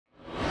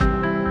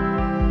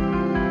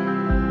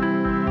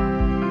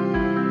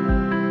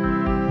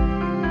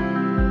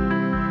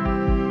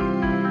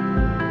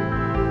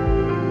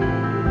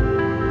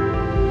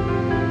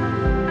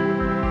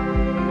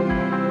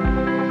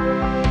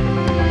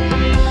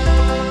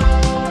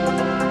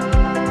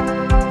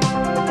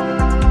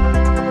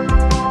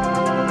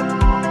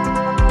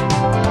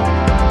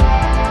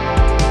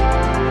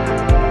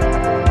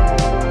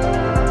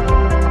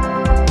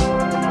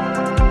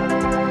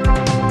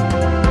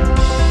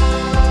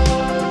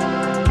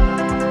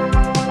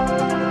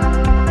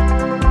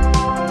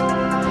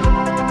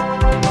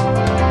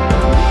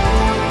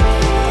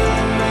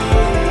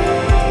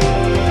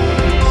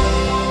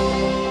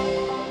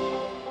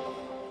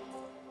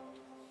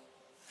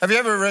Have you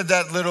ever read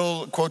that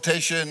little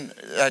quotation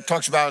that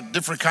talks about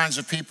different kinds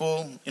of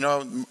people? You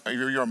know,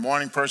 you're a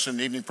morning person,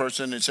 an evening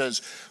person. It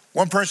says,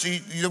 one person,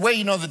 the way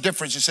you know the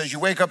difference, it says you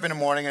wake up in the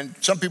morning and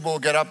some people will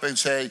get up and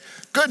say,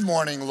 "Good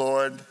morning,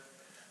 Lord."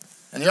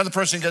 And the other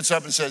person gets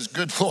up and says,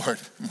 "Good Lord,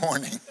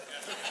 morning."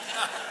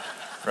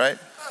 Right?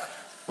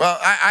 Well,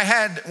 I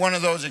had one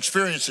of those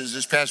experiences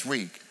this past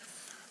week.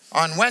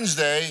 On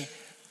Wednesday,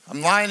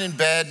 I'm lying in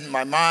bed,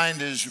 my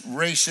mind is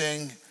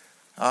racing.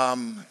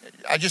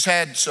 I just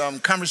had some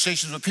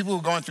conversations with people who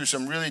were going through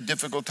some really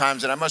difficult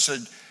times, and must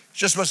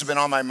have been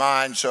on my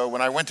mind. So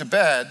when I went to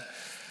bed,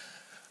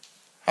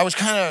 I was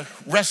kind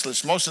of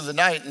restless most of the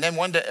night, and then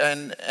one day,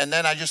 and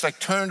then I just like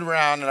turned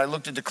around and I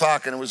looked at the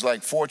clock, and it was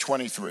like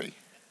 4:23.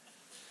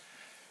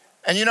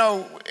 And you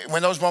know,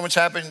 when those moments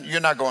happen, you're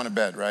not going to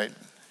bed, right?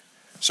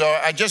 So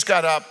I just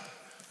got up,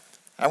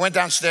 I went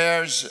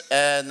downstairs,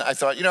 and I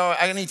thought, you know,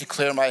 I need to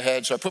clear my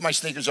head. So I put my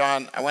sneakers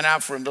on, I went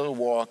out for a little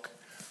walk.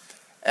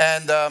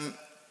 And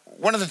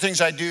one of the things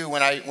I do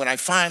when I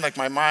find like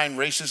my mind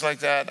races like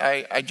that,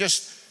 I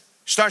just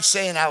start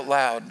saying out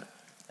loud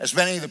as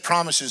many of the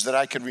promises that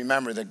I could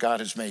remember that God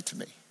has made to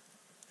me.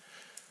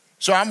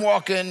 So I'm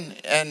walking,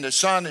 and the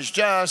sun is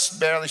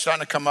just barely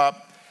starting to come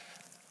up,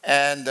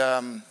 and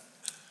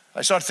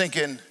I start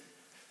thinking,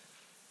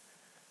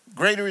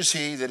 greater is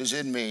he that is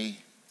in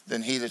me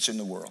than he that's in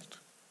the world.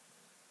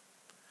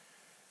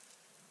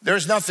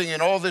 There's nothing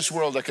in all this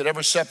world that could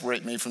ever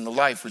separate me from the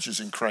life which is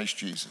in Christ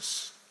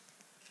Jesus.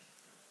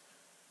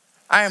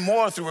 I am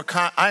more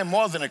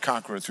than a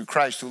conqueror through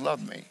Christ who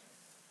loved me.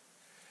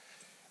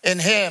 In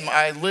him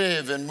I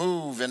live and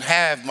move and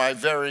have my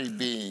very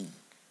being.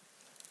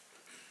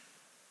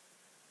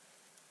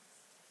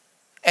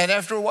 And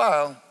after a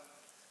while,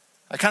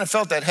 I kind of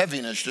felt that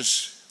heaviness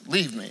just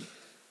leave me.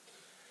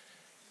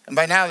 And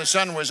by now the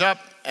sun was up,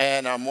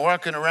 and I'm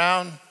walking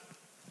around,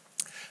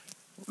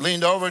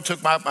 leaned over,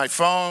 took out my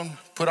phone,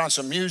 put on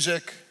some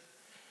music,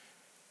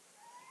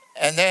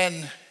 and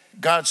then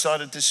God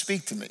started to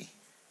speak to me.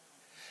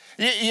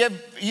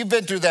 You've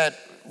been through that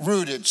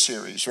Rooted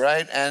series,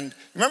 right? And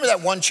remember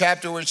that one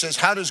chapter where it says,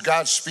 how does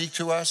God speak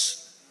to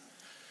us?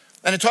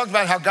 And it talked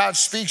about how God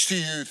speaks to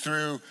you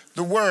through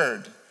the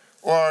word,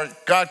 or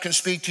God can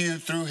speak to you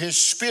through his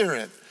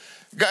spirit.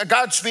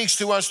 God speaks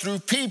to us through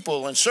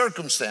people and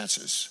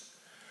circumstances.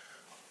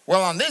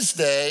 Well, on this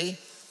day,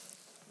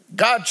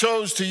 God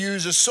chose to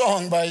use a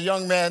song by a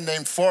young man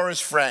named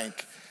Forrest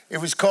Frank. It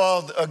was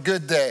called "A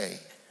Good Day."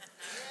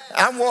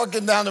 I'm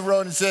walking down the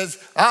road and it says,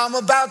 I'm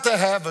about to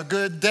have a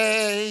good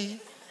day,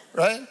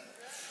 right?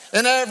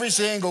 In every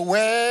single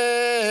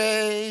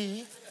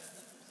way.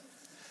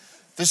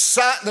 The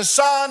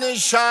sun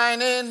is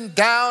shining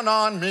down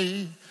on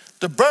me.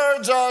 The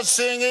birds are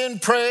singing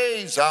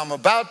praise. I'm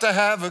about to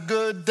have a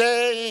good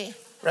day,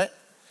 right?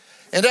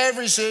 In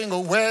every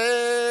single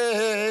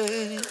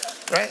way,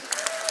 right?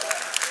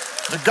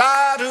 The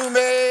God who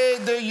made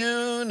the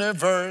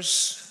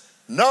universe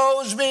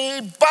knows me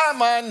by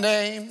my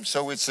name,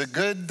 so it's a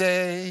good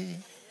day.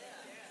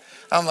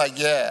 I'm like,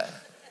 yeah.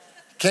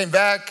 Came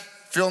back,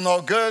 feel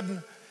no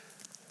good.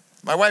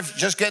 My wife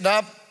just getting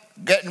up,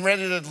 getting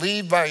ready to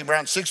leave by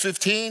around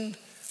 6:15,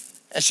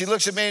 and she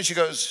looks at me and she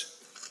goes,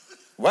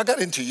 "What got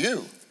into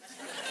you?"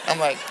 I'm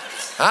like,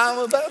 I'm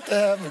about to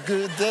have a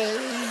good day.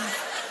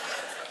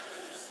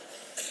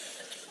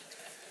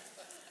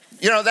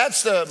 You know,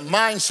 that's the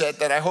mindset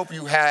that I hope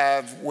you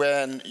have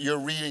when you're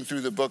reading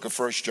through the book of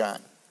 1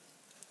 John.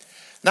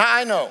 Now,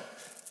 I know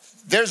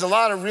there's a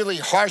lot of really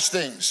harsh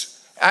things.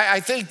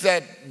 I think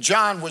that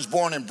John was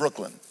born in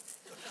Brooklyn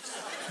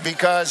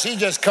because he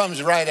just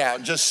comes right out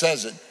and just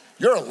says it.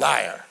 You're a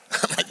liar.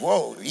 I'm like,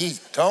 whoa,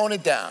 tone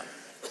it down.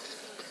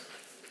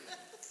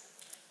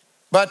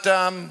 But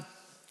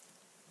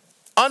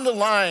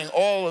underlying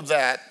all of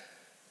that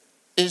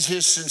is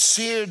his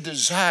sincere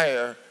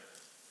desire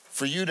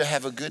for you to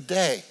have a good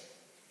day.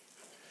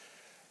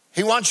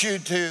 He wants you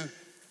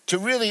to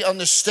really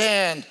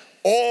understand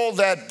all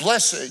that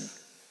blessing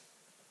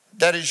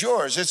that is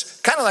yours.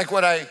 It's kind of like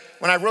when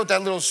I wrote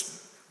that little,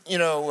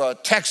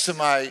 text to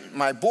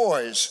my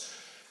boys.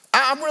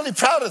 I'm really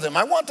proud of them.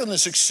 I want them to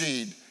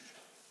succeed.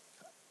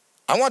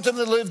 I want them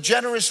to live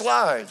generous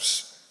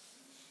lives.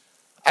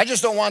 I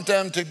just don't want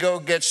them to go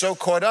get so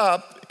caught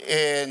up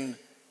in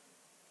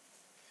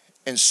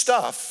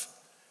stuff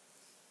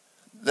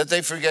that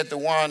they forget the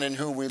one in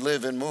who we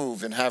live and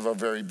move and have our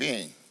very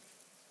being.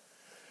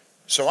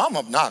 So I'm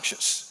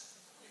obnoxious.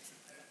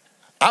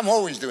 I'm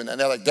always doing that.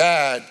 And they're like,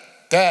 Dad.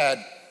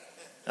 And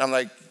I'm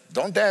like,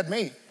 don't dad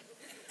me.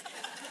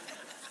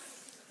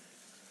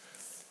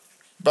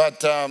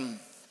 But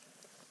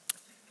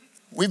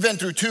we've been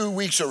through 2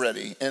 weeks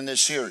already in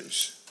this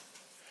series.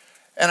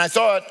 And I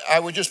thought I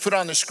would just put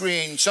on the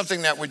screen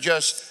something that would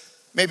just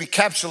maybe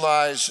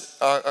capsulize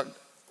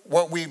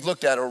what we've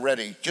looked at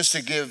already, just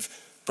to give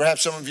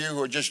perhaps some of you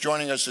who are just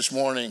joining us this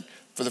morning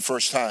for the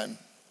first time.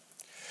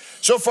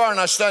 So far in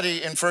our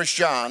study in 1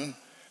 John,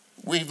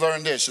 we've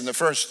learned this in the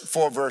first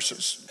 4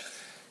 verses,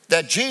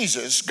 that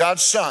Jesus,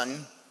 God's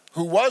Son,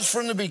 who was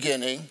from the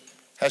beginning,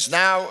 has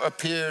now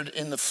appeared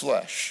in the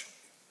flesh,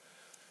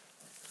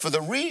 for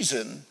the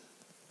reason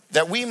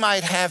that we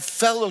might have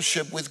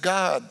fellowship with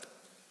God,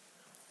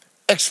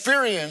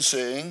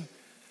 experiencing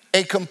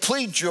a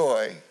complete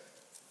joy,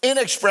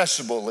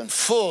 inexpressible and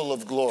full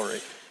of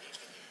glory.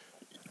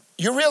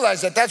 You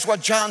realize that that's what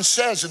John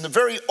says in the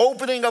very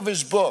opening of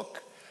his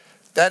book,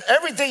 that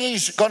everything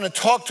he's going to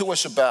talk to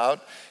us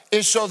about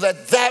is so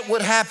that that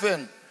would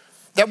happen,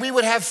 that we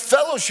would have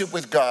fellowship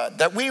with God,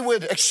 that we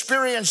would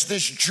experience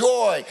this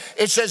joy.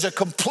 It says a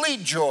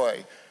complete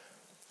joy,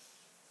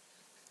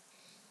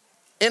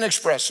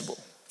 inexpressible,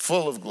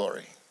 full of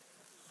glory.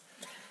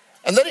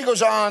 And then he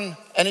goes on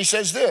and he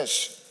says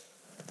this.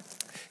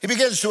 He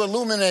begins to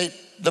illuminate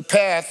the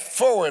path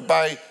forward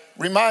by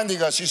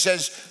reminding us. He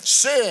says,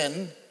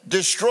 sin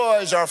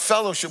destroys our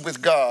fellowship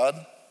with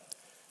God,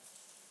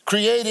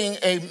 creating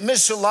a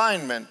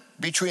misalignment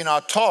between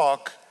our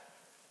talk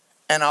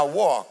and our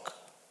walk.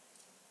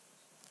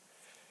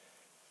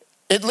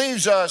 It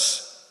leaves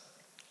us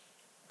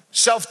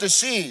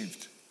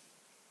self-deceived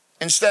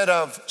instead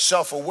of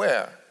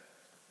self-aware,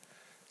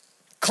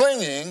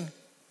 clinging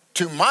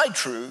to my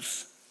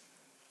truth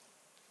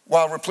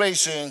while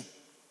replacing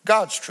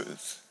God's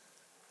truth.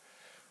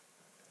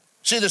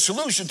 See, the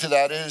solution to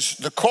that is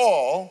the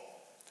call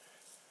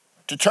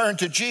to turn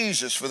to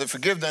Jesus for the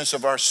forgiveness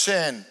of our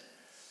sin,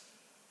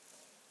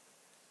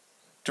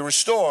 to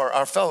restore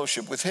our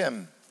fellowship with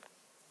him.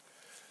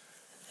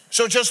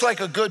 So just like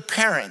a good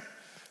parent,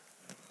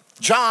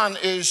 John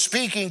is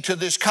speaking to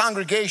this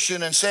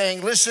congregation and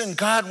saying, listen,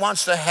 God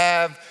wants to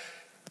have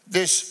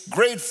this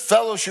great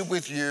fellowship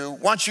with you,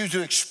 wants you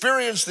to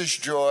experience this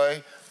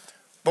joy,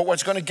 but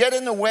what's going to get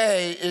in the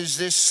way is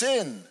this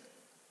sin.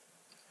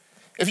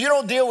 If you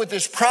don't deal with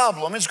this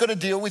problem, it's going to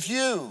deal with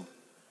you.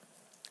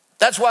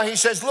 That's why he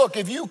says, look,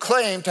 if you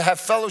claim to have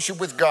fellowship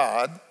with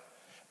God,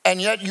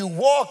 and yet you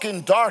walk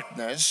in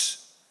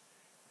darkness,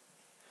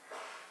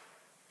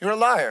 you're a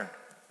liar.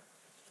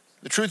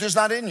 The truth is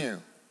not in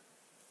you.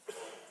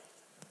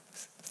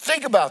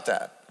 Think about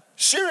that.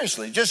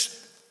 Seriously, just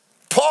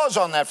pause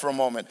on that for a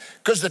moment,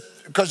 because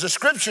the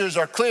scriptures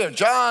are clear.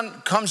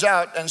 John comes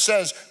out and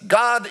says,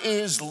 God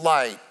is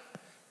light,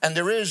 and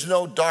there is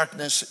no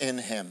darkness in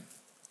him.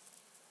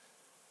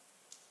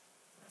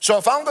 So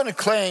if I'm going to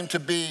claim to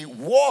be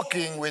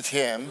walking with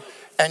him,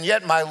 and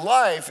yet my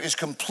life is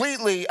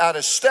completely out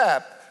of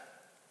step,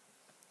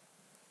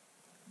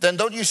 then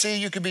don't you see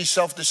you could be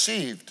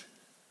self-deceived?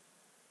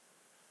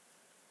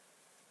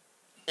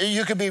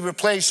 You could be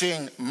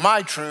replacing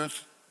my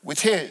truth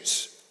with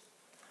his.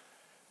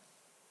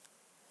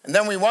 And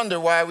then we wonder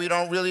why we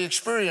don't really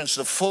experience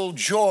the full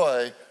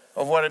joy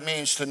of what it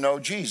means to know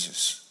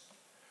Jesus.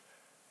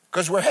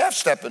 Because we're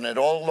half-stepping it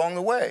all along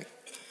the way.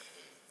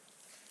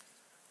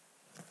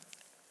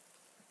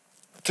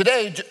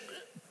 Today,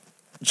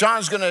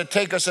 John's going to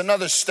take us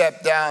another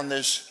step down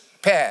this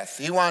path.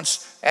 He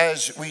wants,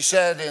 as we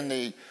said in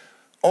the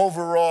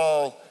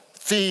overall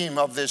theme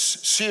of this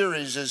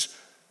series, is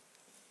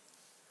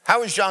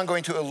how is John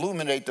going to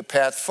illuminate the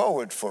path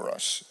forward for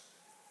us?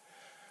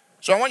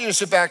 So I want you to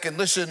sit back and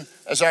listen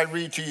as I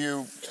read to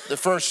you the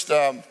first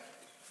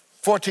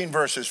 14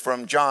 verses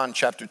from John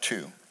chapter 2.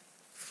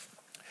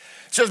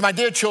 It says, my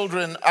dear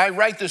children, I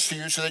write this to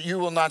you so that you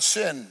will not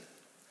sin.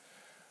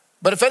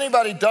 But if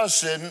anybody does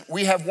sin,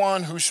 we have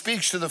one who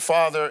speaks to the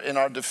Father in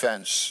our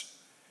defense,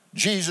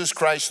 Jesus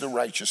Christ, the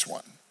righteous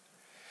one.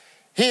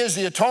 He is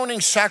the atoning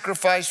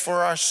sacrifice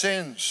for our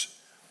sins,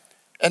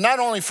 and not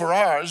only for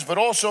ours, but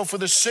also for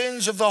the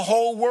sins of the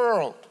whole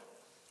world.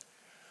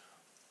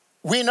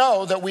 We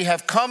know that we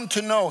have come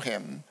to know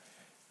him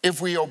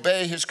if we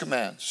obey his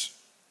commands.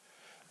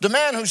 The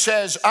man who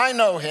says, I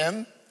know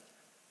him,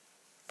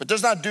 but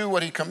does not do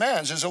what he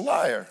commands is a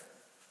liar.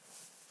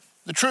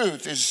 The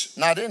truth is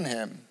not in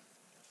him.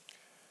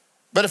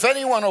 But if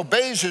anyone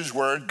obeys his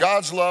word,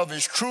 God's love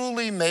is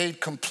truly made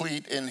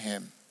complete in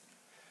him.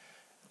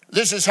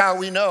 This is how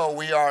we know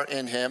we are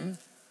in him.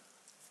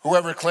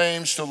 Whoever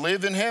claims to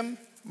live in him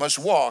must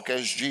walk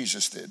as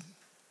Jesus did.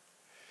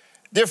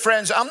 Dear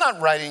friends, I'm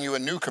not writing you a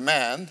new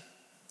command,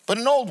 but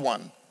an old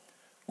one,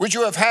 which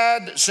you have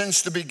had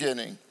since the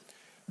beginning.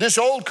 This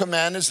old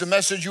command is the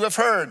message you have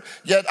heard,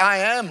 yet I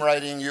am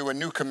writing you a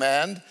new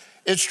command.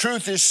 Its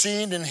truth is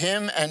seen in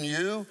him and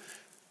you,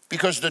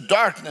 because the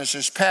darkness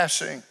is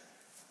passing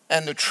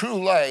and the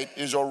true light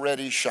is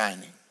already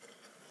shining.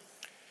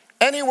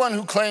 Anyone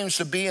who claims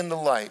to be in the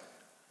light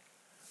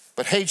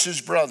but hates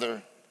his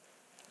brother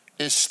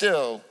is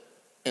still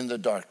in the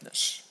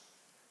darkness.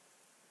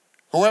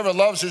 Whoever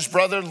loves his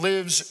brother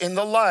lives in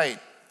the light,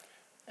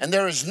 and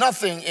there is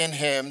nothing in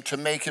him to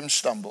make him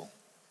stumble.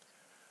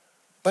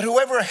 But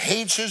whoever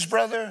hates his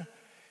brother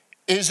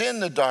is in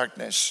the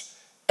darkness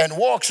and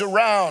walks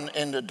around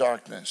in the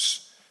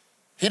darkness.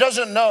 He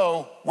doesn't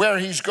know where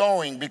he's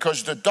going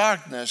because the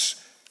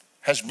darkness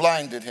has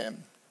blinded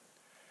him.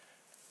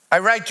 I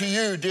write to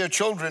you, dear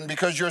children,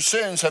 because your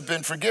sins have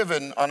been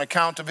forgiven on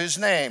account of his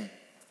name.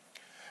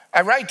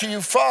 I write to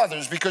you,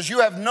 fathers, because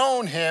you have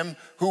known him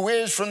who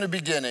is from the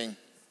beginning.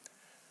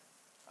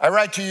 I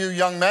write to you,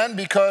 young men,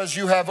 because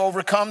you have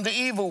overcome the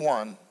evil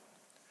one.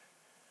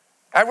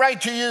 I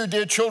write to you,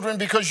 dear children,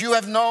 because you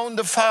have known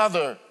the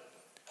Father.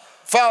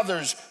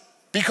 Fathers,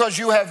 because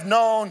you have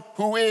known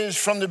who is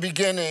from the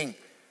beginning.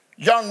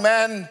 Young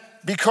men,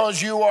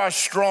 because you are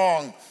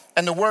strong,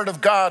 and the word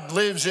of God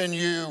lives in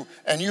you,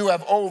 and you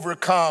have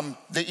overcome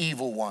the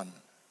evil one.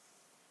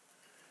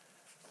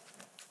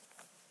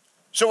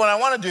 So what I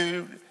want to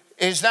do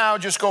is now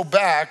just go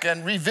back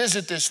and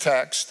revisit this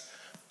text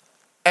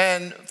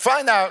and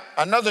find out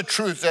another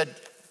truth that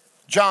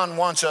John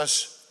wants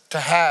us to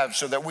have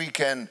so that we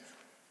can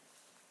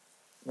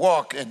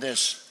walk in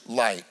this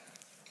light.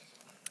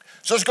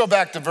 So let's go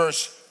back to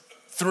verse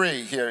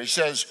 3 here. He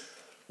says,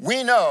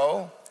 we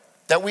know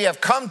that we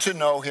have come to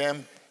know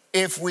him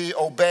if we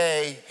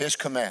obey his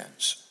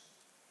commands.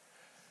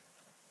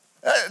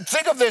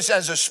 Think of this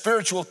as a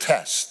spiritual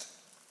test.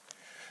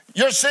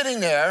 You're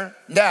sitting there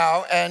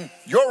now and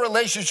your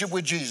relationship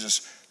with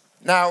Jesus.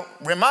 Now,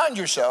 remind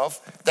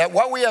yourself that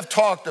what we have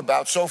talked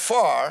about so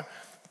far,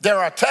 there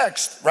are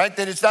texts, right?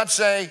 That it's not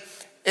say,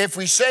 if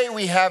we say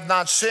we have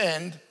not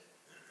sinned,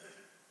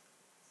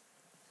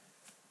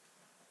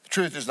 the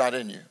truth is not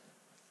in you.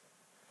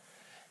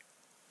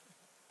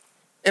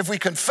 If we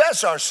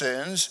confess our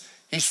sins,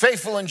 he's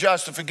faithful and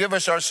just to forgive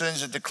us our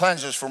sins and to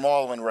cleanse us from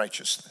all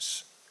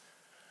unrighteousness.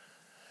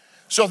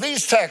 So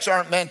these texts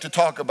aren't meant to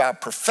talk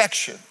about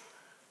perfection.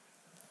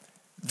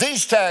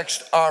 These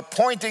texts are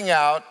pointing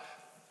out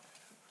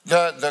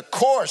the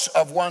course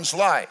of one's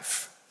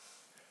life.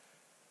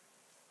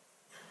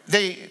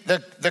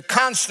 The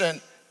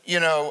constant,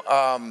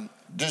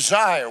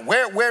 desire.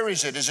 Where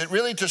is it? Is it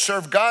really to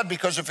serve God?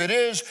 Because if it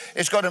is,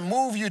 it's going to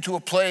move you to a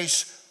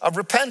place of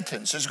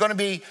repentance. There's going to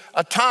be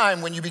a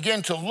time when you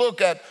begin to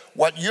look at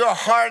what your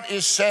heart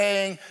is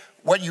saying,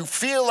 what you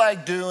feel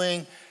like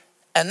doing,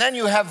 and then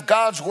you have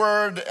God's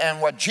word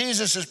and what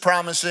Jesus is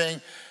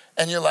promising,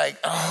 and you're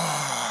like,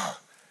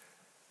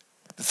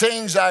 the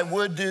things I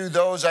would do,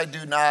 those I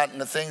do not,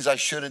 and the things I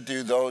shouldn't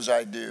do, those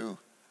I do.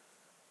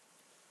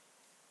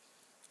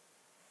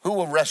 Who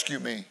will rescue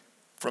me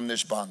from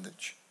this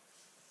bondage?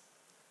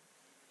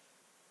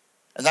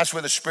 And that's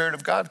where the Spirit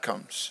of God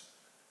comes.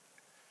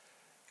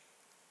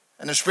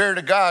 And the Spirit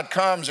of God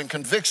comes and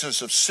convicts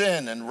us of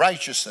sin and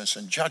righteousness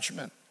and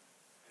judgment.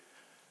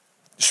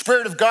 The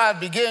Spirit of God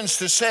begins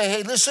to say,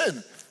 hey,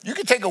 listen, you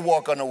can take a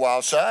walk on the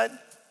wild side.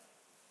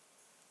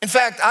 In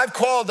fact, I've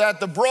called that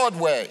the broad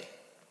way.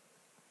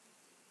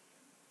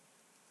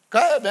 Go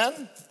ahead,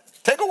 man.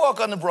 Take a walk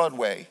on the broad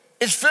way.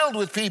 It's filled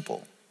with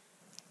people.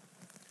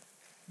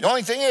 The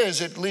only thing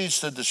is, it leads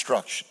to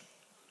destruction.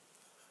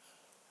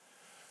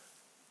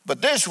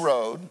 But this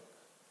road,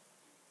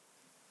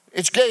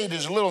 its gate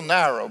is a little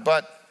narrow,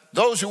 but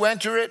those who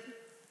enter it,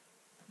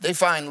 they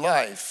find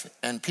life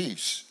and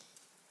peace.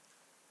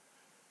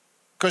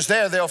 Because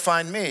there they'll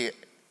find me.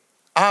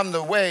 I'm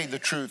the way, the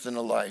truth, and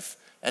the life.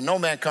 And no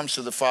man comes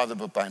to the Father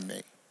but by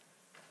me.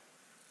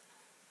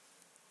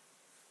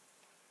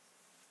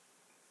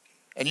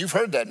 And you've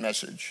heard that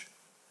message.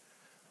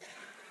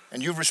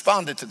 And you've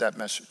responded to that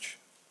message.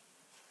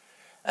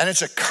 And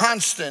it's a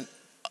constant,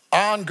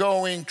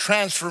 ongoing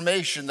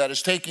transformation that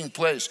is taking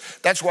place.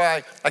 That's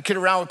why I kid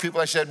around with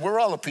people. I said, we're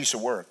all a piece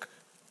of work.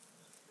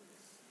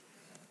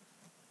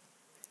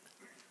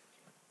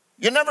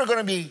 You're never going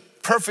to be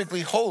perfectly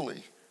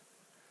holy.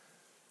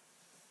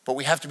 But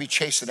we have to be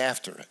chasing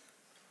after it.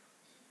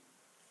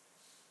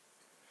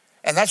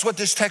 And that's what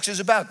this text is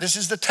about. This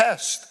is the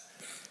test.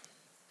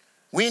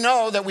 We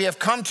know that we have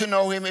come to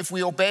know him if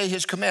we obey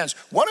his commands.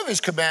 One of his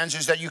commands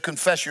is that you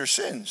confess your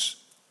sins.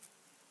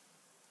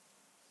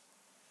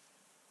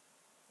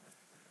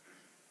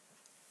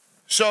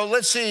 So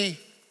let's see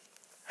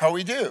how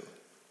we do.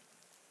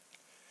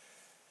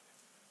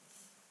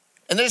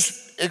 And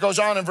it goes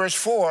on in verse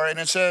 4, and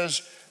it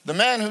says, the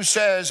man who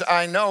says,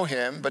 I know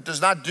him, but does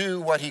not do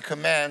what he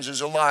commands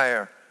is a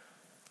liar,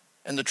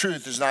 and the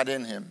truth is not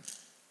in him.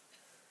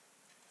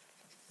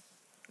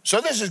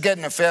 So this is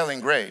getting a failing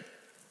grade.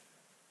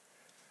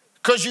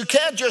 Because you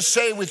can't just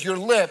say with your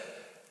lip,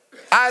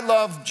 I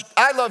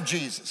love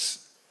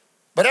Jesus.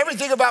 But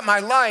everything about my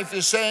life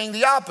is saying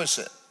the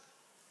opposite.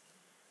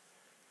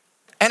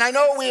 And I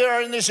know we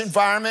are in this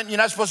environment. You're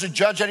not supposed to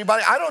judge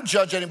anybody. I don't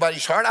judge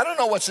anybody's heart. I don't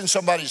know what's in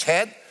somebody's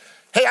head.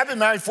 Hey, I've been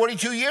married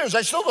 42 years.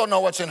 I still don't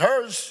know what's in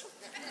hers.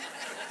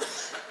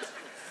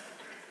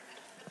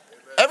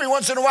 Every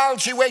once in a while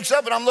she wakes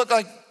up and I'm looking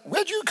like,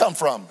 where'd you come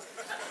from?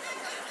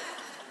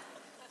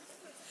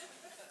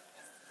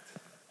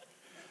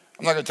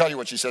 I'm not going to tell you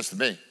what she says to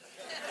me.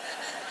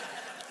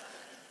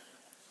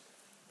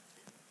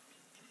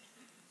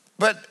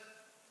 But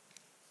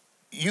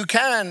you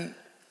can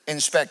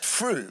inspect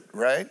fruit,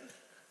 right?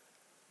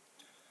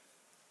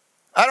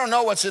 I don't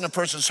know what's in a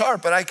person's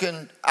heart, but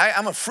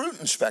I'm a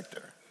fruit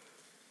inspector.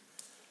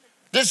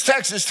 This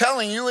text is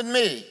telling you and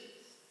me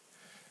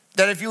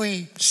that if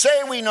we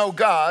say we know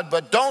God,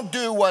 but don't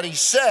do what he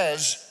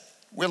says,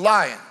 we're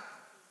lying.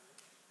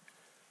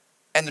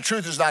 And the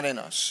truth is not in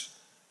us.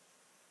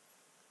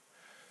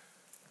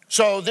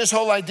 So this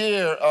whole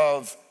idea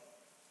of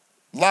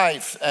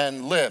life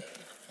and lip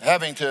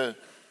having to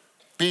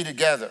be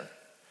together.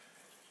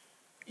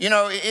 You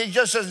know, it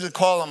just doesn't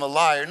call him a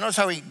liar. Notice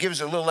how he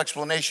gives a little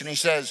explanation. He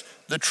says,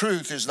 the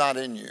truth is not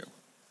in you.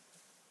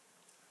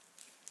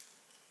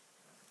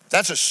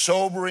 That's a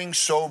sobering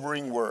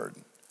word.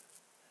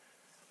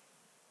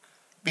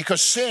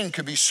 Because sin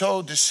could be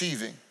so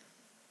deceiving.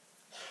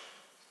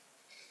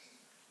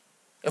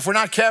 If we're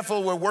not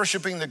careful, we're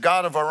worshiping the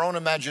God of our own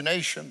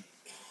imagination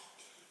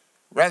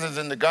rather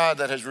than the God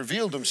that has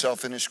revealed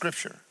himself in his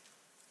scripture.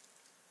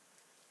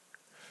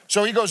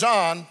 So he goes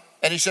on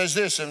and he says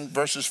this in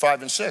verses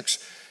 5 and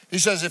 6. He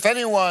says, if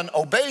anyone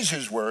obeys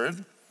his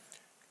word,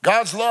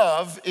 God's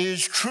love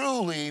is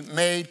truly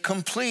made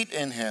complete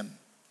in him.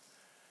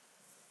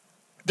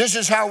 This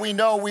is how we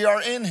know we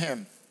are in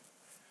him.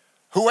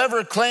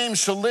 Whoever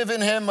claims to live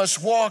in him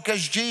must walk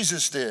as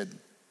Jesus did.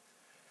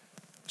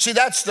 See,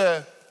 that's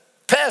the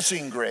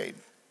passing grade.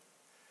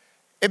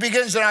 It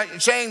begins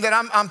saying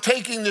that I'm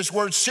taking this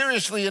word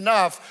seriously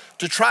enough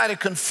to try to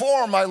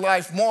conform my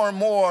life more and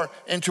more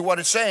into what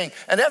it's saying.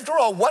 And after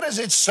all, what is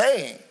it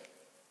saying?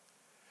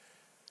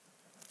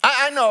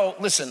 I know,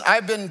 listen,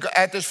 I've been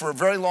at this for a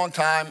very long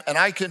time, and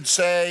I can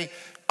say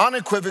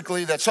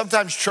unequivocally that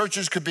sometimes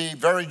churches could be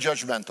very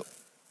judgmental.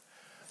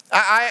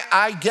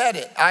 I get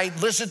it. I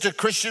listen to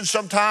Christians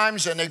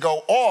sometimes, and they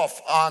go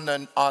off on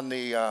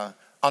the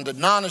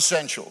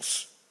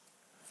non-essentials.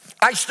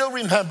 I still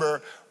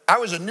remember I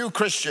was a new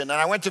Christian, and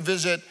I went to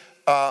visit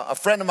a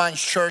friend of mine's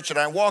church, and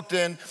I walked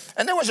in,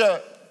 and there was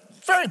a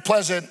very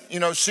pleasant,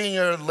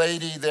 senior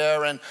lady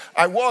there, and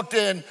I walked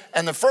in,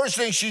 and the first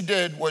thing she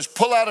did was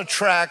pull out a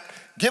tract,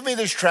 give me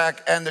this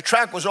tract, and the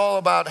tract was all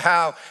about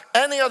how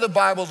any other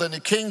Bible than the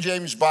King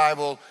James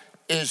Bible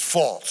is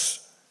false.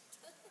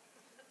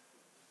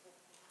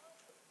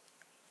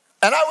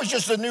 And I was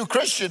just a new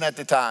Christian at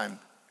the time.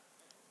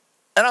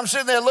 And I'm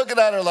sitting there looking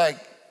at her like,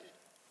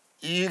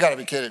 you gotta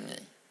be kidding me.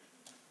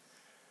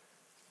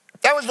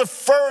 That was the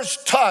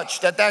first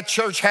touch that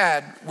church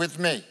had with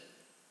me.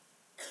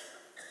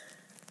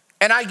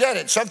 And I get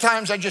it.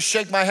 Sometimes I just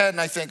shake my head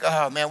and I think,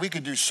 oh man, we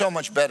could do so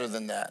much better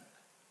than that.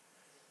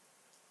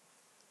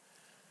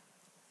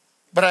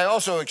 But I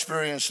also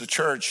experienced the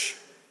church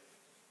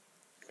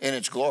in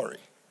its glory.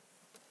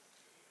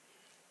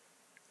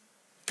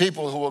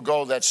 People who will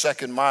go that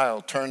second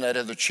mile, turn that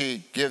other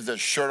cheek, give the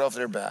shirt off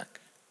their back.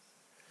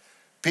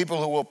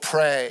 People who will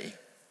pray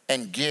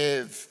and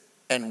give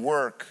and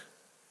work.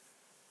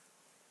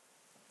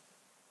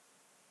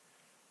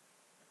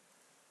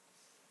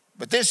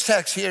 But this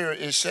text here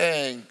is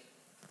saying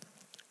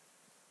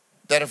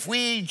that if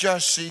we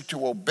just seek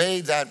to obey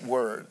that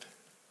word,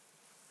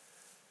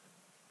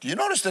 do you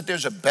notice that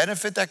there's a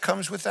benefit that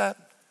comes with that?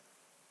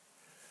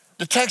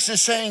 The text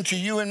is saying to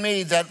you and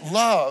me that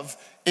love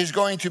is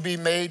going to be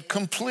made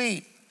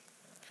complete.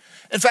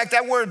 In fact,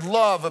 that word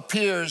love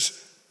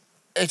appears,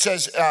 it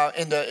says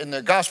in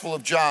the Gospel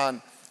of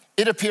John,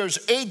 it appears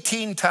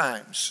 18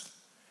 times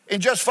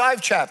in just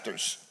 5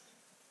 chapters.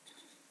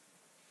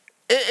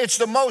 It's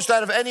the most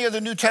out of any of the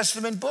New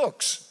Testament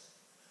books.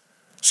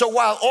 So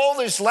while all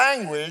this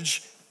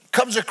language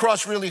comes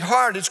across really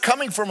hard, it's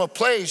coming from a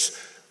place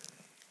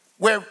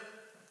where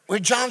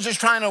John's just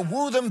trying to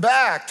woo them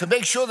back to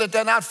make sure that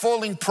they're not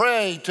falling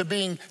prey to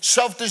being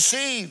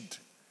self-deceived.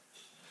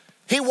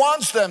 He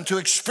wants them to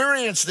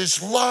experience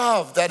this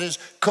love that is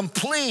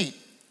complete.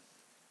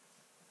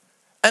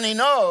 And he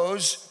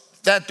knows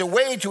that the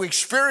way to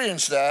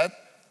experience that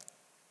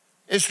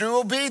is through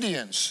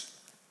obedience.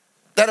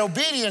 That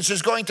obedience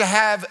is going to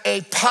have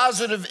a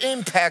positive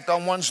impact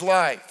on one's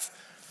life.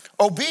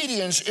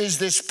 Obedience is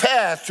this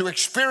path to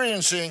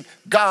experiencing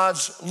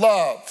God's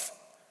love.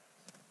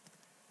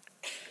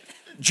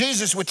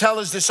 Jesus would tell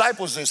his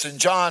disciples this in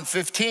John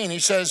 15. He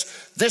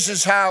says, this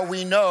is how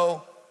we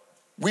know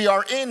we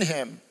are in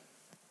him.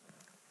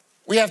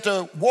 We have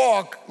to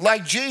walk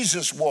like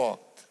Jesus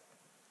walked.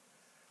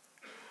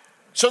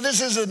 So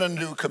this isn't a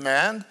new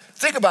command.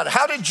 Think about it.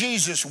 How did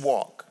Jesus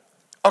walk?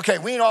 Okay,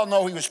 we all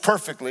know he was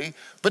perfectly,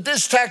 but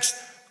this text,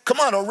 come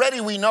on,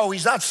 already we know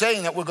he's not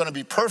saying that we're going to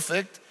be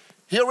perfect.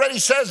 He already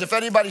says if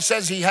anybody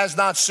says he has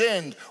not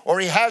sinned or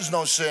he has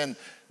no sin,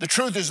 the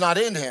truth is not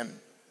in him.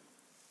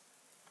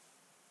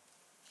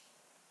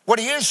 What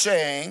he is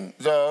saying,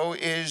 though,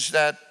 is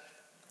that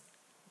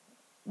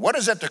what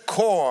is at the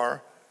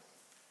core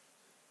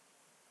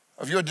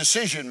of your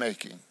decision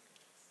making?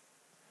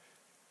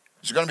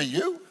 Is it going to be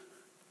you?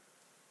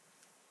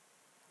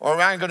 Or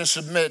am I going to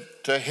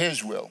submit to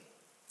his will?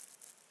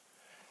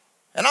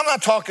 And I'm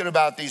not talking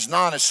about these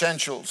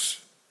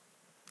non-essentials.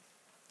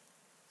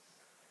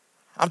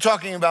 I'm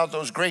talking about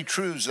those great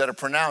truths that are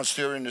pronounced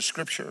here in the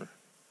scripture.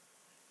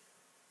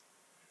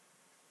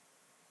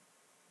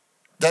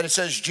 That it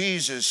says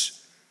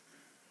Jesus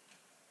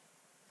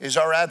is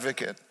our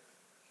advocate.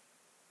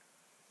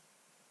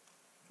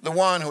 The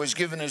one who has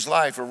given his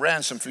life a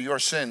ransom for your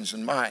sins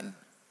and mine.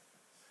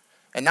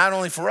 And not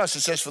only for us,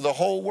 it says for the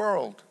whole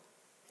world.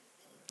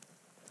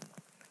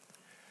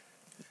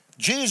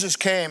 Jesus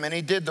came and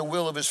he did the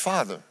will of his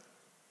Father.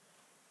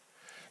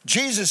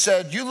 Jesus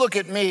said, you look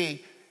at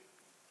me,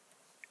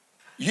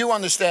 you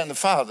understand the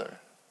Father.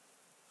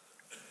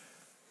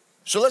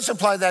 So let's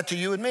apply that to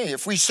you and me.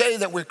 If we say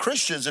that we're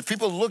Christians, if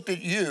people looked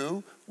at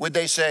you, would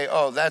they say,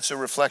 oh, that's a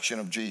reflection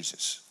of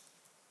Jesus?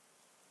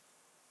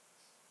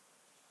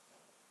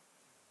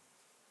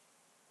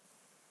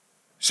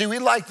 See, we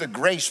like the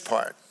grace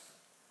part.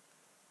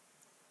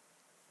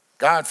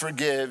 God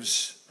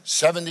forgives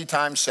 70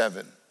 times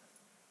 7.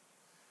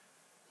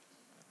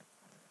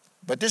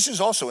 But this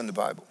is also in the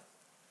Bible.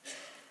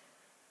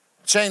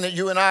 Saying that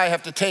you and I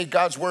have to take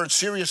God's word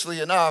seriously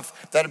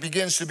enough that it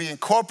begins to be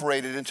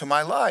incorporated into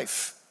my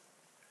life.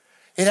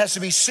 It has to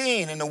be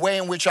seen in the way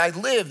in which I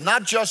live,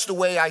 not just the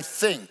way I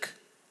think.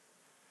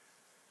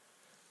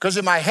 Because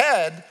in my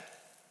head,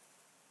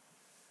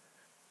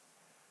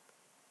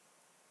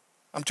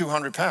 I'm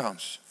 200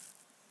 pounds.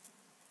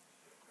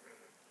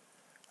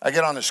 I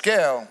get on the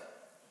scale,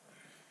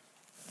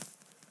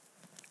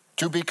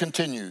 to be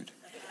continued.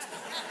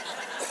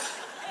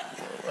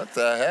 What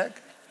the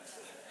heck?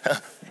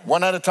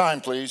 One at a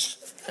time, please.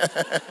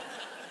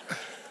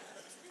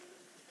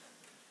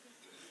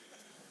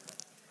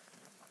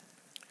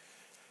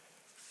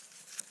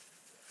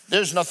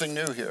 There's nothing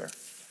new here.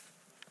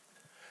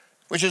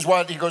 Which is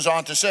what he goes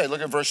on to say.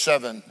 Look at verse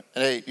 7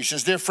 and 8. He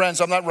says, dear friends,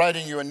 I'm not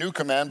writing you a new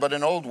command, but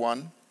an old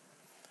one,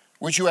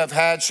 which you have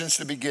had since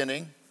the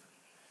beginning.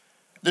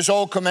 This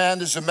old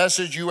command is the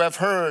message you have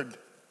heard.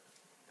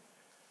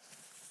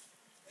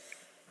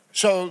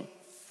 So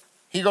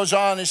he goes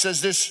on, he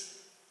says,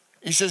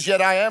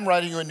 yet I am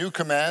writing you a new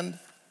command.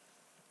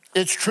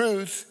 Its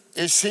truth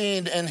is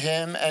seen in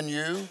him and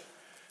you,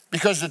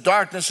 because the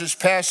darkness is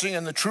passing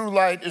and the true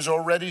light is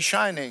already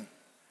shining.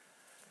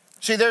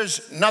 See,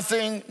 there's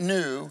nothing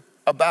new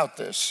about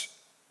this.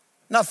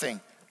 Nothing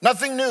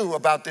new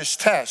about this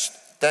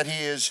test that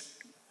he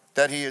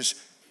is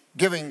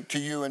giving to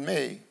you and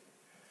me.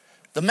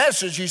 The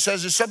message, he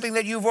says, is something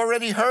that you've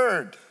already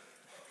heard.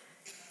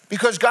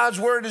 Because God's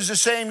word is the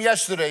same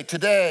yesterday,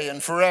 today,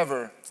 and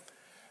forever.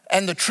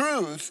 And the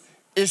truth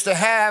is to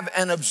have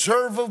an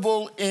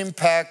observable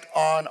impact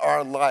on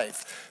our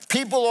life.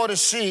 People ought to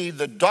see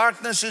the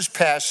darkness is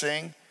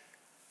passing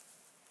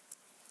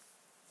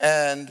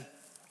and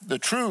the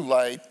true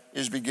light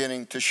is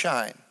beginning to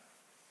shine.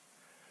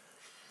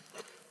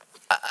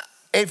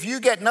 If you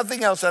get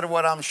nothing else out of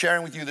what I'm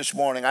sharing with you this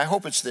morning, I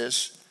hope it's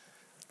this,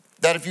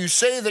 that if you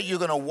say that you're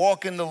going to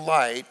walk in the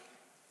light,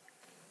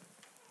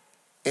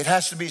 it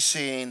has to be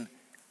seen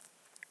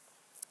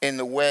in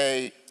the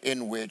way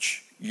in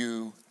which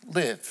you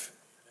live.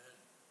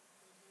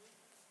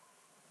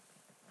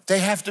 They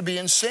have to be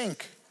in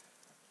sync.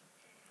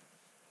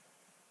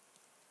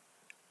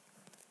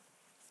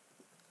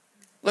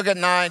 Look at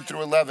 9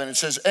 through 11. It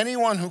says,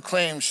 anyone who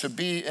claims to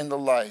be in the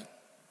light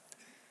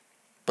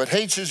but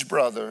hates his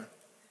brother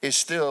is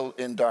still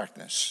in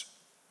darkness.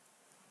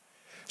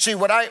 See,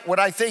 what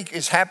I think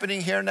is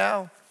happening here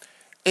now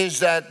is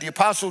that the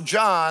Apostle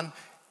John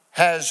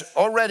has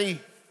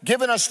already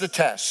given us the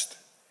test.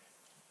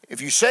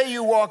 If you say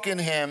you walk in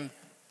him,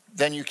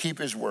 then you keep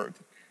his word.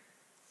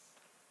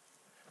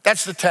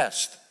 That's the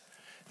test.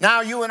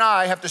 Now you and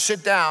I have to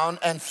sit down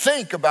and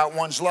think about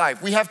one's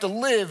life. We have to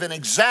live an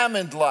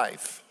examined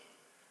life.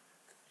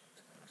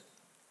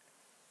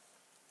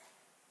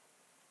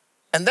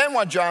 And then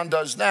what John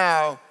does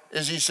now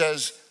is he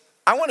says,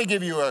 I want to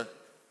give you a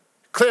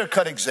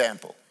clear-cut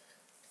example.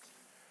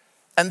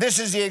 And this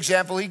is the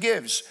example he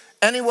gives.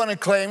 Anyone who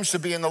claims to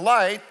be in the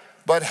light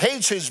but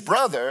hates his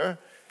brother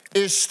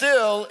is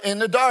still in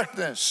the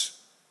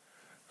darkness.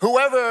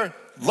 Whoever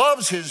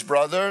loves his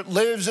brother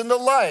lives in the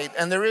light,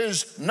 and there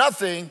is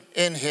nothing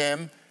in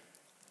him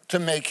to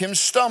make him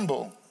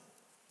stumble.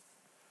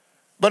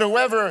 But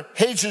whoever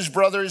hates his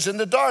brother is in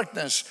the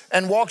darkness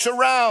and walks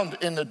around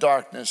in the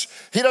darkness.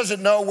 He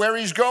doesn't know where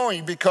he's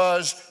going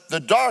because the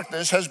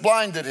darkness has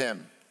blinded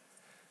him.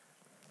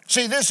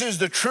 See, this is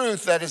the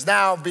truth that is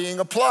now being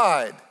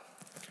applied.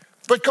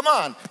 But come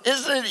on,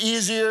 isn't it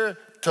easier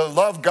to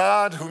love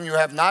God whom you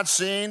have not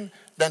seen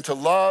than to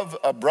love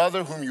a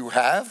brother whom you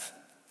have?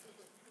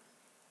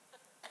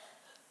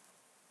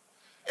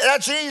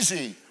 That's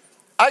easy.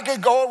 I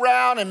could go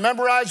around and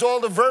memorize all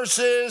the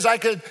verses. I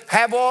could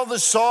have all the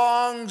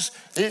songs.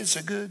 It's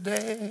a good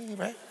day,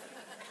 right?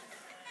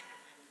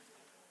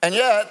 And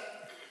yet,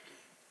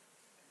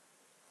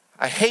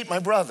 I hate my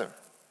brother.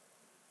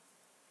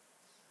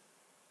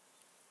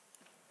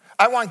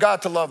 I want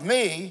God to love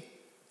me.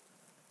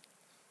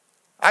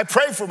 I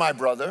pray for my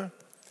brother,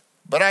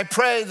 but I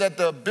pray that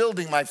the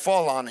building might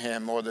fall on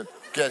him or to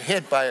get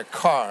hit by a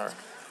car,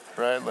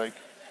 right? Like,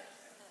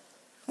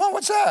 well,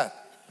 what's that?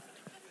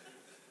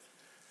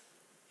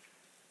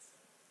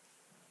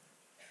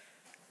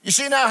 You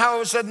see now how all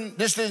of a sudden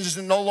this is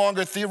no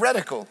longer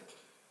theoretical.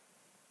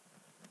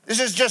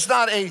 This is just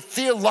not a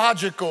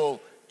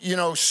theological,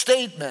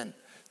 statement.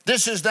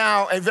 This is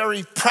now a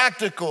very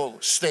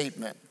practical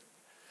statement.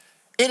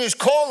 It is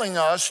calling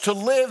us to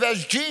live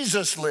as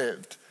Jesus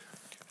lived.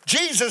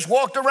 Jesus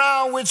walked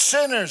around with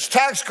sinners,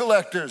 tax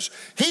collectors.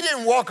 He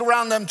didn't walk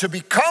around them to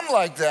become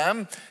like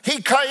them.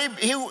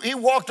 He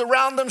walked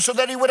around them so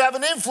that he would have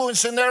an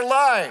influence in their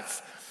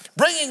life,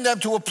 bringing them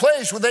to a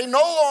place where they no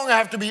longer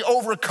have to be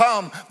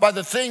overcome by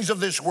the things of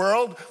this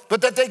world,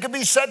 but that they could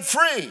be set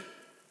free.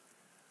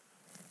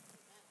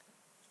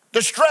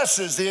 The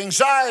stresses, the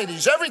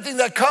anxieties, everything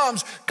that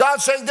comes,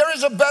 God's saying there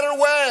is a better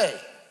way.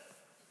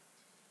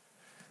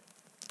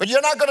 But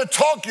you're not going to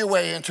talk your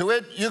way into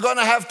it. You're going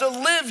to have to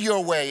live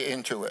your way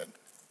into it.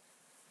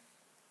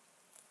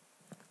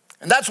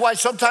 And that's why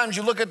sometimes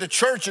you look at the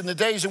church in the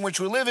days in which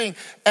we're living,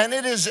 and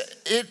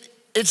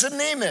it's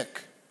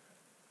anemic.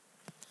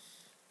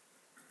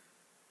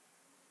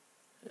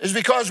 It's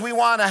because we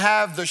want to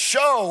have the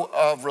show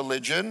of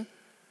religion,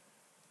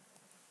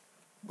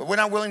 but we're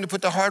not willing to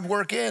put the hard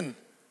work in.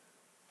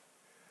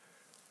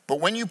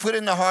 But when you put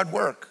in the hard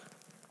work,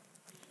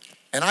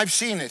 and I've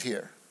seen it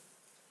here,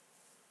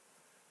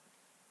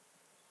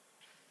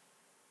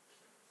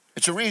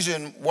 it's a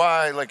reason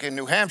why, like in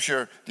New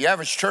Hampshire, the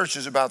average church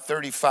is about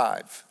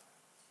 35.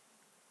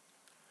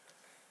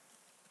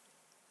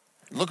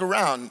 Look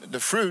around, the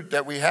fruit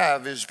that we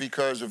have is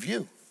because of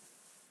you.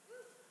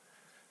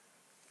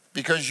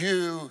 Because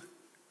you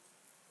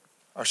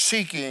are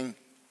seeking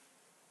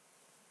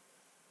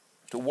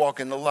to walk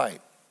in the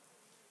light.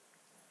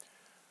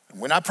 And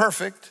we're not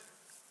perfect,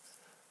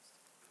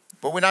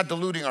 but we're not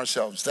deluding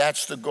ourselves.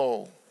 That's the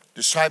goal.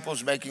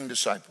 Disciples making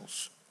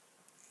disciples.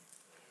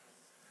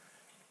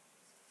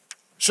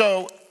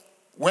 So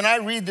when I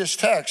read this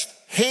text,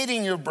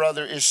 hating your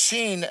brother is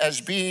seen as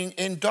being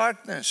in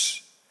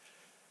darkness.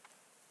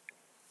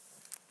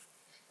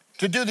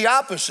 To do the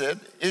opposite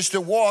is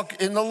to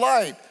walk in the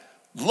light.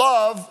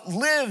 Love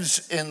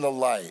lives in the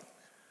light.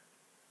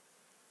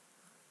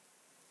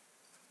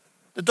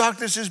 The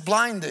darkness is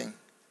blinding.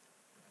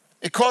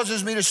 It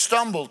causes me to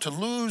stumble, to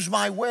lose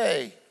my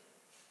way.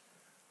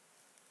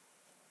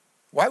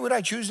 Why would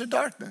I choose the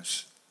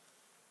darkness?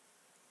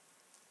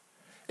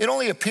 It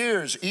only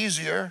appears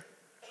easier.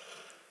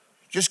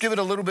 Just give it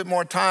a little bit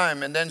more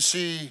time and then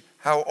see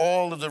how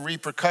all of the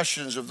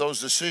repercussions of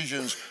those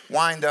decisions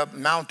wind up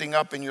mounting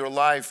up in your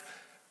life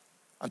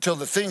until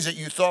the things that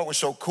you thought were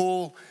so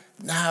cool,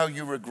 now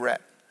you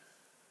regret.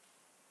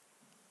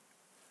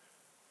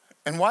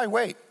 And why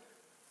wait?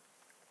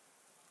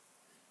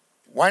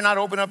 Why not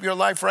open up your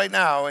life right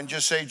now and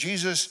just say,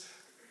 Jesus,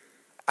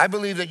 I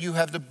believe that you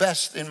have the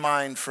best in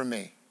mind for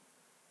me.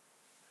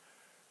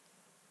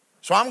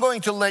 So I'm going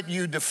to let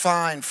you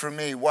define for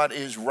me what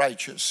is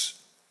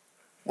righteous,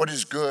 what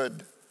is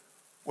good,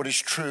 what is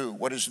true,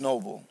 what is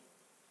noble.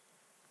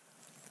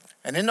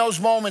 And in those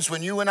moments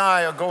when you and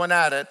I are going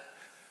at it,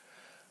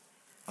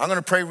 I'm going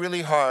to pray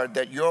really hard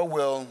that your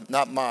will,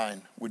 not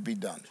mine, would be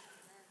done.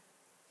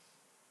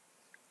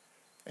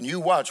 And you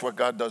watch what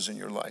God does in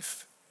your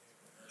life.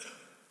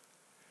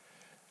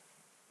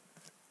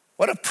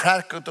 What a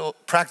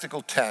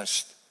practical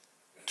test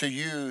to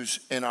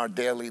use in our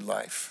daily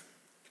life.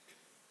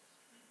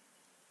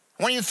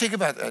 I want you to think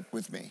about that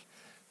with me.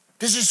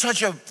 This is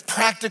such a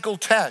practical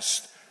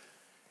test.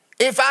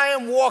 If I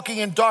am walking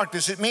in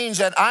darkness, it means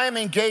that I am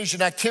engaged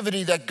in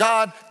activity that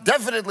God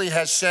definitely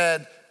has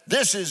said,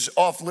 this is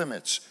off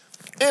limits.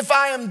 If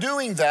I am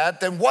doing that,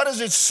 then what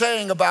is it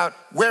saying about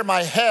where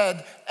my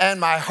head and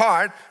my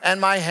heart and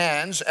my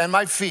hands and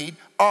my feet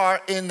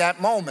are in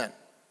that moment?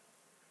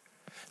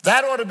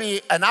 That ought to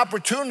be an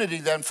opportunity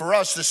then for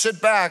us to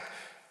sit back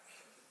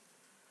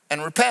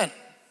and repent.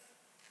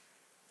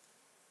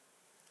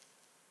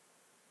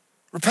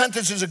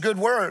 Repentance is a good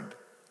word.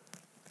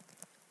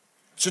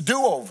 It's a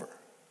do-over.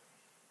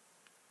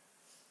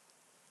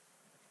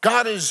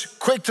 God is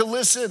quick to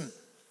listen.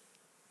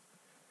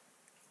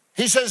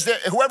 He says that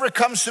whoever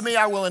comes to me,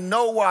 I will in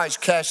no wise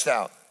cast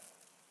out.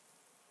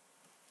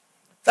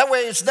 That way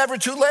it's never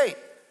too late.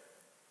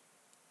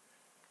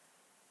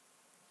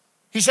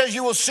 He says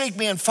you will seek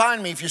me and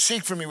find me if you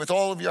seek for me with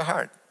all of your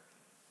heart.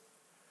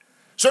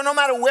 So no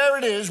matter where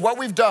it is, what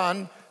we've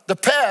done, the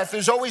path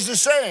is always the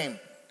same.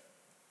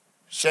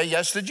 Say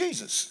yes to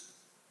Jesus.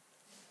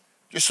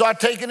 You start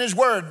taking his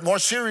word more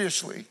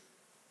seriously.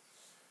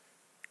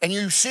 And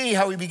you see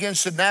how he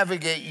begins to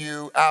navigate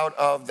you out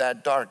of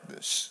that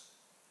darkness.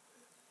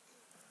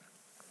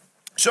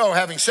 So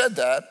having said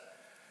that,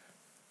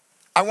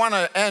 I want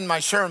to end my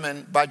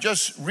sermon by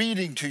just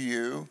reading to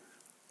you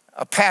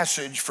a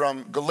passage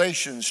from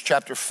Galatians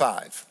chapter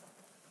 5.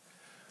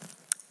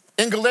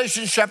 In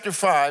Galatians chapter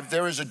 5,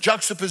 there is a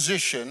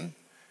juxtaposition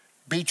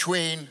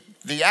between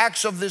the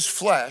acts of this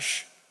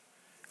flesh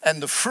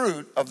and the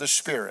fruit of the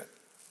Spirit.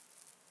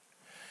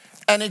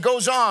 And it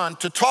goes on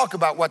to talk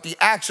about what the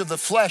acts of the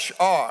flesh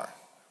are,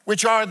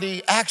 which are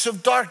the acts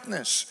of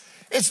darkness.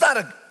 It's not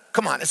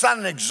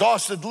an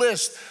exhaustive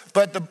list,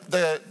 but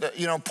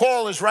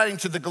Paul is writing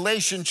to the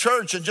Galatian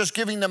church and just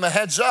giving them a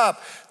heads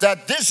up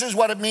that this is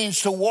what it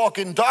means to walk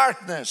in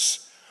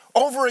darkness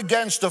over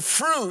against the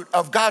fruit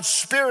of God's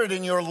Spirit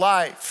in your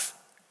life.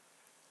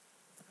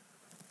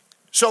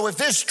 So if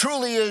this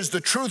truly is the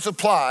truth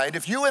applied,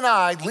 if you and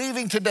I,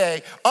 leaving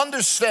today,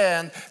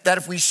 understand that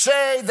if we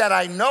say that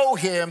I know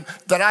him,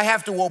 that I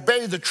have to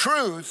obey the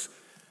truth,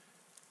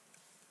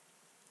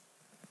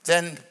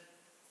 then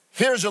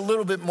here's a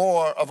little bit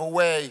more of a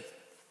way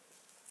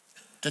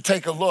to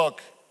take a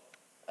look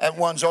at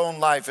one's own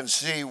life and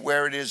see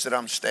where it is that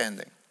I'm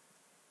standing.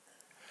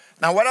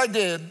 Now what I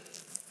did,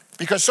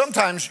 because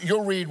sometimes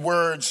you'll read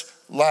words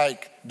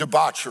like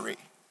debauchery,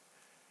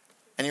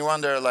 and you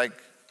wonder like,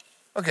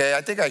 okay,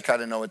 I think I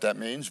kind of know what that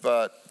means,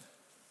 but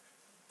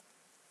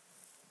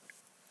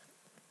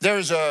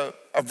there's a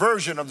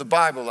version of the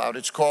Bible out.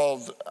 It's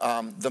called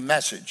The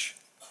Message.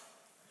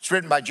 It's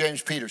written by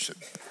James Peterson.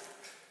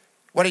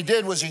 What he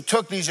did was he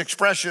took these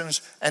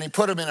expressions and he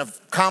put them in a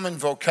common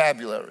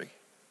vocabulary.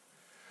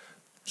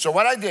 So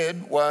what I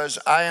did was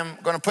I am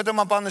going to put them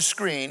up on the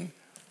screen,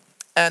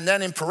 and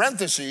then in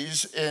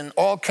parentheses, in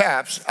all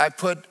caps, I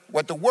put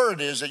what the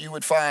word is that you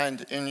would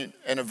find in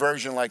a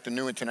version like the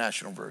New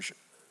International Version.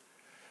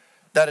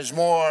 That is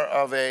more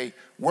of a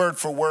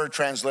word-for-word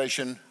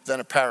translation than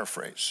a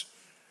paraphrase.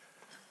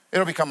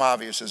 It'll become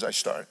obvious as I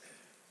start.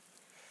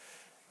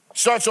 It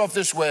starts off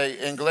this way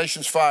in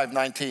Galatians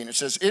 5:19. It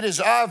says, "It is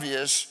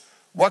obvious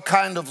what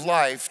kind of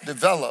life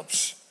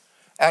develops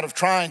out of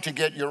trying to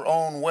get your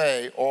own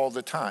way all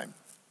the time.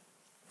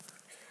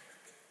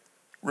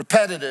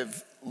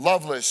 Repetitive,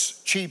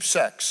 loveless, cheap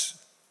sex,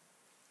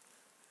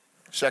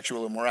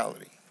 sexual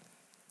immorality.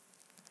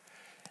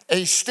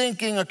 A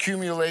stinking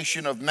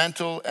accumulation of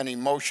mental and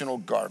emotional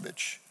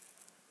garbage,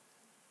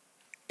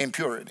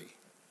 impurity.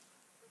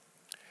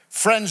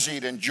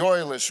 Frenzied and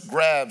joyless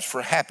grabs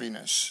for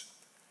happiness,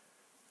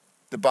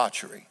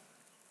 debauchery.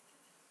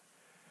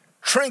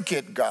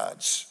 Trinket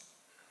gods,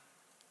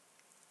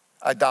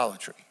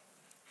 idolatry.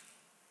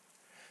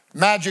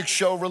 Magic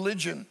show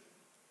religion,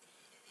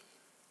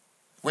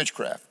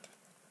 witchcraft.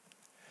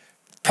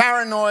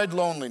 Paranoid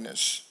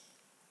loneliness,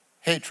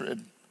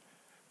 hatred.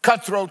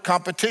 Cutthroat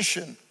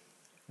competition,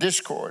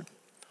 discord.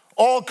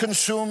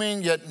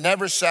 All-consuming yet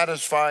never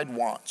satisfied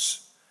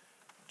wants,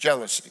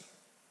 jealousy.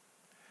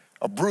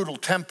 A brutal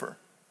temper,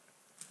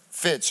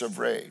 fits of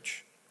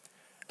rage.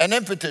 An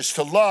impetus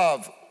to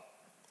love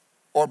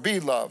or be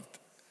loved,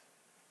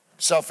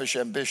 selfish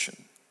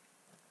ambition.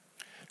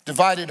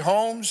 Divided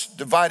homes,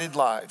 divided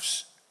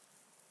lives,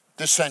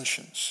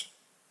 dissensions.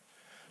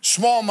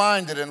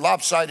 Small-minded and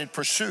lopsided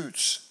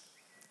pursuits,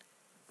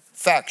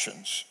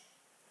 factions.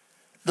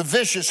 The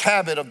vicious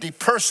habit of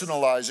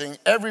depersonalizing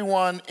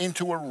everyone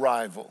into a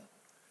rival,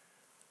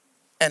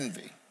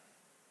 envy.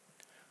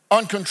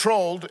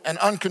 Uncontrolled and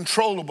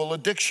uncontrollable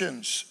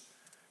addictions,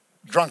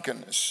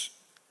 drunkenness.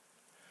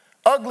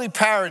 Ugly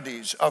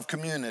parodies of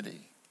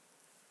community,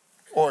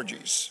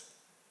 orgies.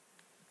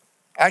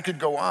 I could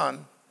go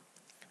on.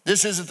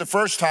 This isn't the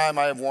first time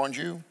I have warned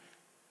you.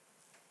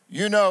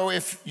 You know,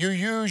 if you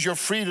use your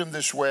freedom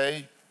this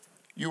way,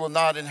 you will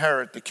not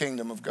inherit the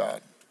kingdom of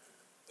God.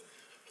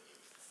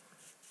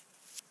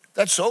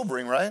 That's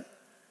sobering, right?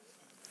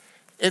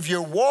 If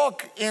you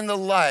walk in the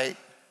light,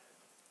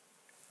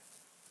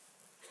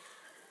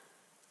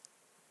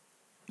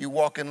 you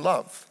walk in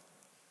love,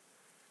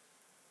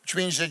 which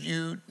means that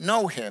you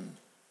know him.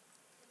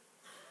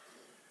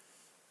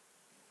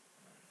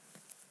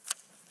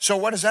 So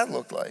what does that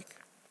look like?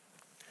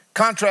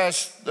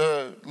 Contrast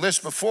the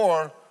list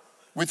before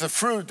with the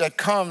fruit that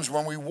comes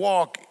when we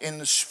walk in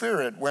the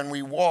Spirit, when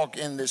we walk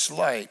in this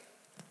light.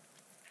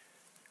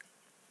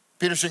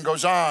 Peterson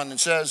goes on and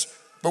says,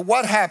 but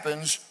what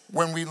happens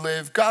when we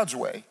live God's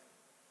way?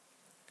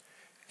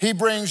 He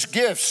brings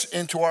gifts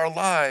into our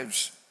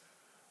lives,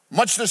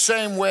 much the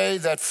same way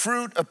that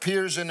fruit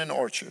appears in an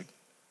orchard.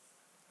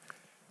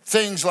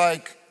 Things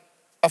like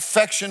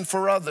affection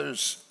for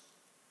others,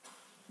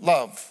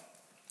 love,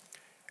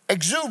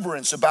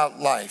 exuberance about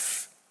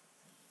life,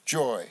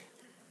 joy,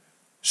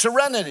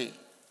 serenity,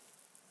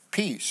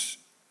 peace.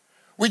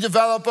 We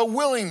develop a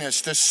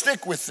willingness to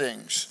stick with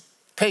things,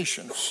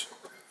 patience,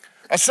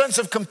 a sense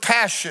of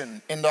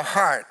compassion in the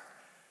heart,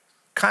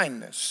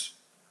 kindness,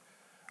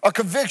 a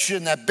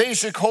conviction that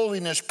basic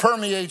holiness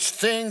permeates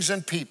things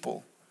and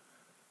people,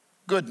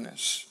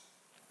 goodness.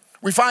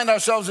 We find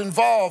ourselves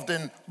involved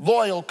in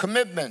loyal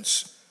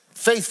commitments,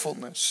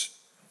 faithfulness,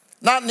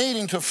 not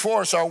needing to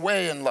force our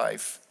way in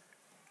life,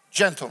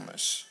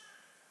 gentleness,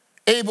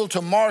 able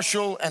to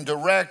marshal and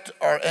direct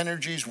our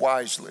energies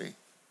wisely,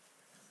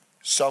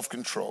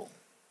 self-control.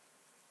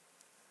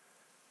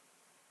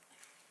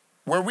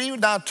 Were we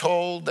not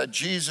told that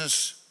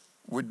Jesus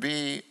would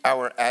be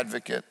our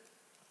advocate?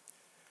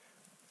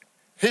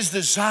 His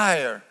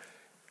desire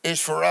is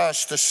for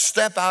us to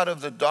step out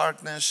of the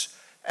darkness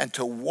and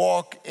to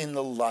walk in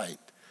the light,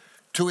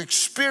 to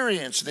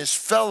experience this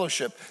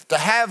fellowship, to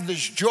have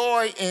this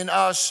joy in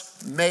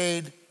us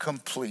made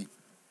complete.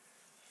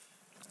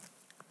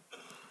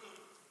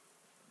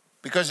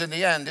 Because in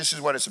the end, this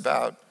is what it's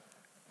about.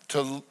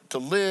 To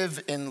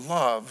live in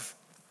love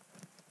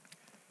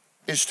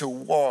is to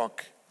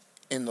walk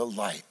in the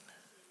light.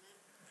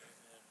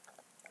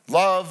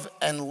 Love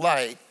and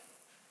light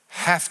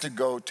have to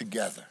go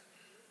together.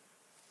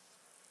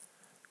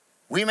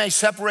 We may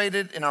separate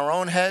it in our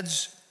own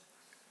heads,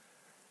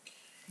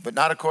 but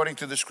not according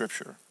to the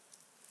scripture.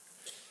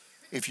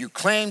 If you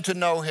claim to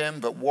know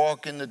him but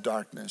walk in the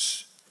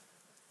darkness,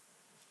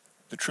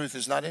 the truth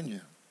is not in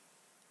you.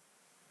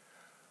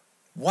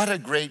 What a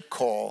great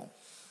call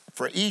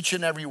for each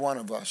and every one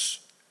of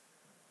us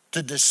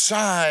to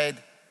decide,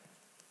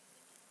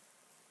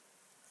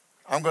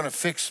 I'm going to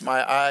fix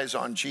my eyes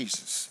on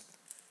Jesus.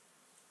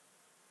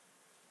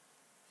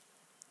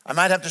 I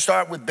might have to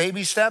start with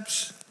baby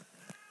steps,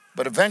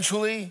 but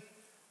eventually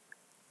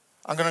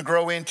I'm going to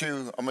grow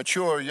into a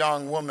mature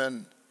young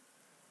woman.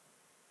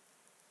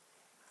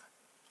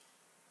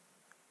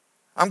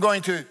 I'm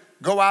going to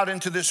go out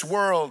into this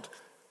world,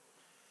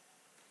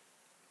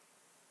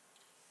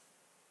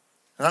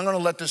 and I'm going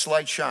to let this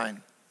light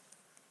shine.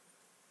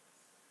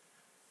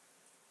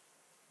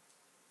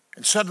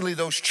 And suddenly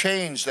those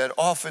chains that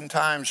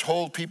oftentimes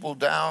hold people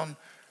down,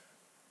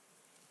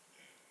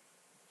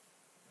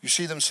 you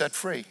see them set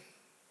free.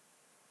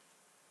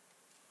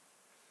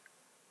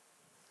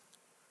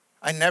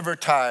 I never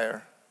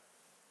tire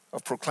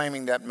of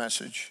proclaiming that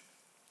message.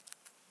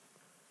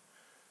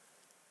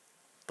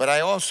 But I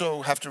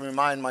also have to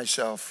remind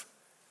myself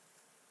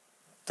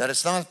that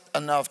it's not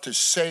enough to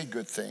say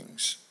good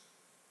things.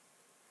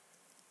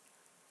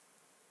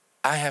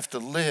 I have to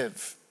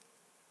live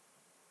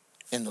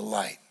in the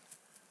light.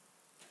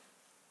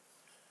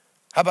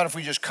 How about if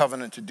we just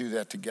covenant to do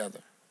that together?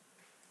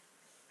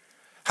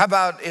 How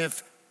about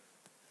if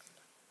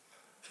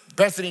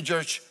Bethany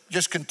Church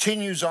just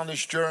continues on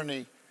this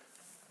journey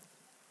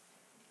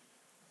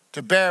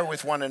to bear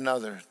with one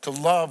another, to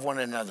love one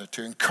another,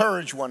 to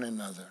encourage one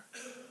another?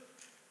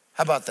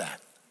 How about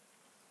that?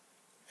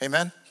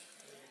 Amen?